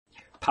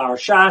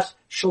Parshas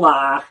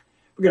Shlach.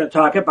 We're going to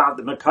talk about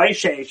the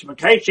Mekoshesh.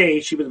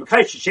 She was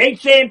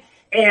Mekoshesh,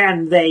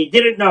 and they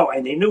didn't know,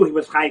 and they knew he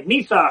was Chayiv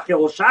Misa,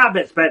 Chilul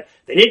Shabbos, but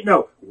they didn't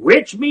know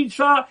which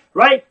Misa,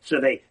 right?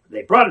 So they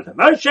brought it to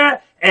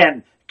Moshe,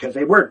 and because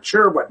they weren't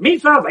sure what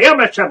Misa, Vayom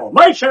Hashem el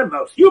Moshe,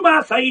 Mos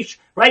Yuma Saish,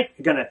 right?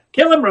 You're going to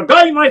kill him,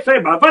 Regoyim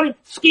Moisei, Bavanim,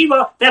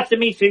 Skila, that's the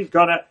Misa he's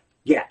going to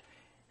get.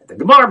 The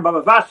Gemara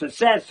Bava Basra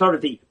says sort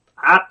of the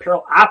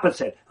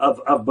opposite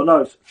of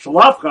Benos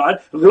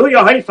Shalafchad. Really,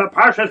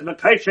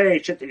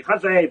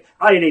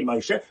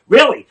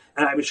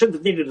 we shouldn't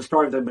have needed a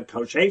story of the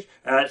Mekoshesh.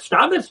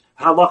 Shabbos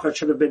halacha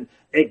should have been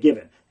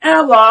given.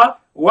 Ella,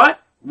 what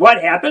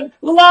happened?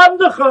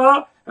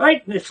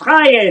 Right?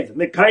 Nischayev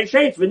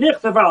Mekoshesh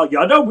v'nichtav al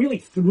yado, really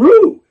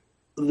through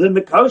the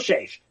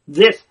Mekoshesh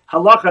this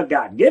halacha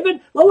got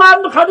given.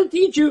 L'lam to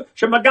teach you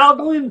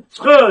shemagalgalin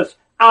schus.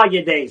 Al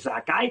Yedei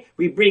Zakai,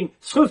 we bring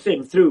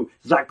Schusim through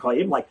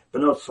Zakayim, like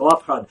Benos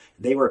Salafchad,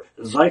 they were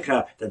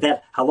Zaycha,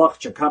 that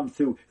halach should come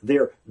through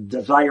their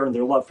desire and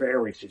their love for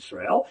Eretz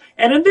Yisrael.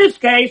 And in this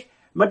case,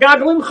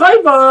 Magagalim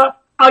Chayva,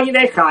 Al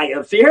Yedei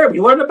Chayav. So here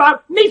we learn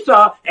about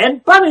Misa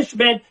and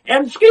punishment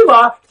and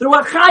Shkila through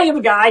a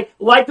Chayav guy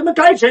like the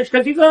Mekoshesh,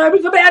 because he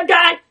was a bad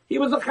guy. He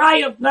was a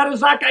Chayav, not a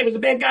Zakai. He was a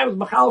bad guy. He was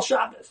Machal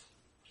Shabbos.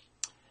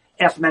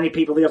 Asked many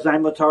people, the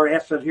Yozaim Lator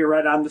asked it here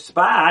right on the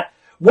spot.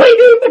 What do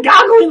you mean, the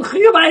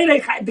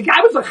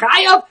guy was a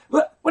chayav?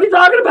 What are you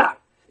talking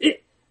about?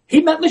 He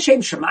meant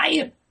l'shem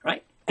shemayim,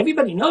 right?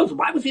 Everybody knows,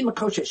 why was he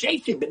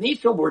Mekoshesh? Bnei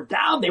Yisrael were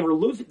down, they were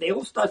losing, they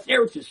lost us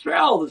Eretz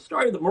Yisrael, the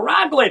story of the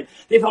Meraglim.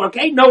 They thought,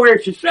 okay, no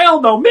Eretz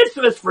Yisrael, no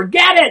mitzvahs,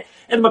 forget it.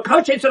 And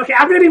Mekoshesh said, okay,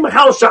 I'm going to be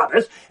Machal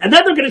Shabbos, and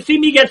then they're going to see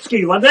me get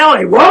skila, and they'll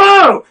say,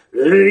 whoa,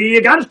 you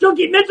got to still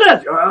keep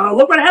mitzvahs.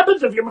 Look what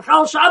happens if you're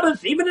Machal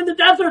Shabbos, even in the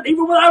desert,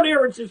 even without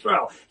Eretz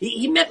Yisrael.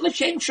 He meant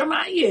l'shem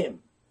shemayim.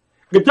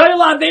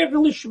 G'dayla Aver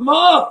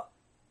Lishma.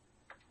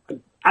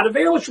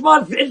 Aver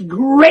Lishma is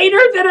greater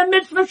than a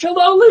mitzvah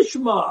shalom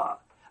Lishma.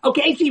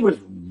 Okay, so he was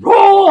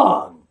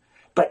wrong.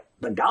 But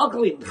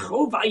Galgali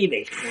Chova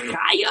Yidei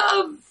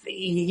Chayav,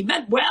 he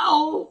meant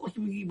well.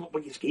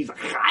 He's a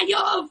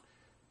Chayav.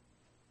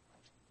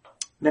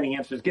 Many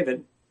answers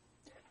given.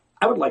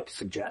 I would like to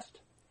suggest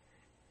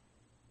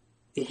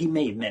he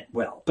may have meant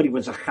well, but he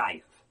was a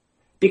Chayav.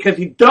 Because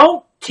you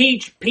don't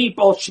teach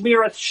people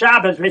Shmiras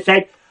Shabbos, they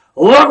say,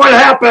 look what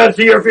happens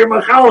here if you're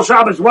Machal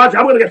Shabbos. Watch,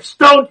 I'm going to get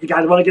stoned. You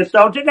guys want to get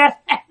stoned to death?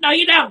 No,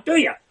 you don't, do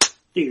you?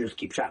 Do you just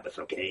keep Shabbos,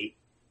 okay?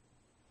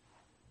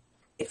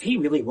 If he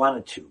really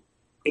wanted to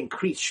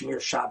increase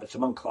Shmir Shabbos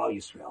among Klal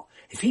Yisrael,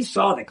 if he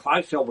saw that Klal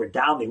Yisrael were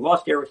down, they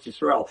lost Eretz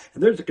Yisrael,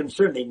 and there's a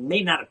concern they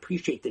may not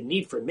appreciate the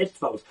need for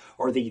mitzvos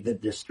or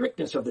the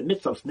strictness of the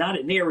mitzvos not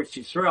in Eretz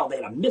Yisrael, they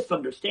had a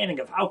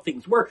misunderstanding of how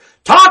things work.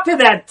 Talk to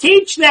them,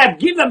 teach them,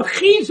 give them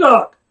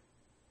chizuk.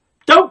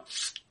 Don't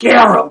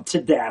scare them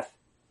to death.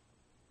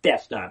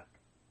 That's not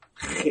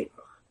chinuch.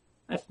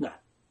 That's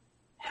not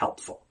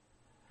helpful.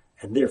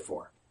 And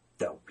therefore,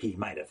 though he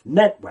might have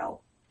meant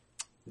well,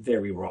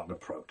 very wrong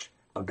approach.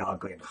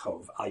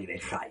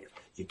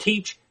 You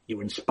teach,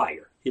 you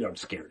inspire. You don't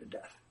scare to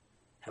death.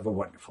 Have a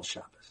wonderful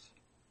Shabbos.